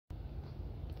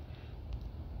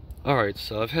Alright,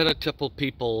 so I've had a couple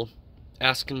people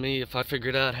asking me if I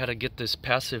figured out how to get this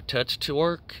passive touch to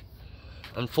work.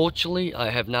 Unfortunately,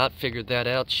 I have not figured that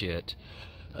out yet.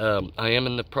 I am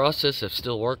in the process of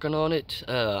still working on it.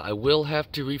 I will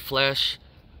have to reflash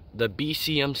the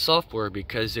BCM software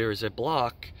because there is a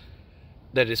block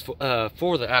that is for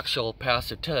the actual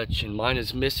passive touch, and mine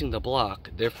is missing the block.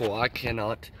 Therefore, I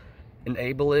cannot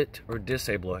enable it or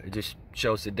disable it. It just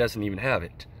shows it doesn't even have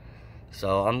it.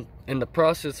 So I'm in the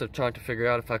process of trying to figure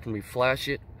out if I can reflash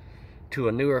it to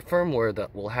a newer firmware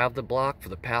that will have the block for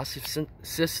the passive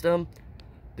system.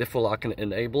 Therefore I can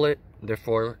enable it,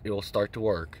 therefore it will start to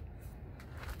work.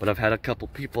 But I've had a couple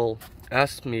people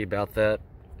ask me about that,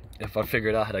 if I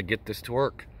figured out how to get this to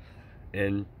work.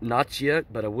 And not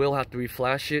yet, but I will have to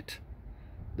reflash it,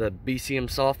 the BCM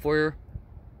software,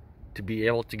 to be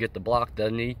able to get the block that I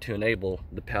need to enable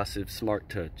the passive smart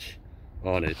touch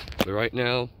on it. But right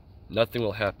now, nothing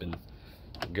will happen.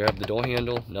 Grab the door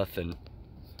handle, nothing.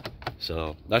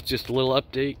 So that's just a little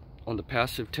update on the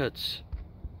passive touch.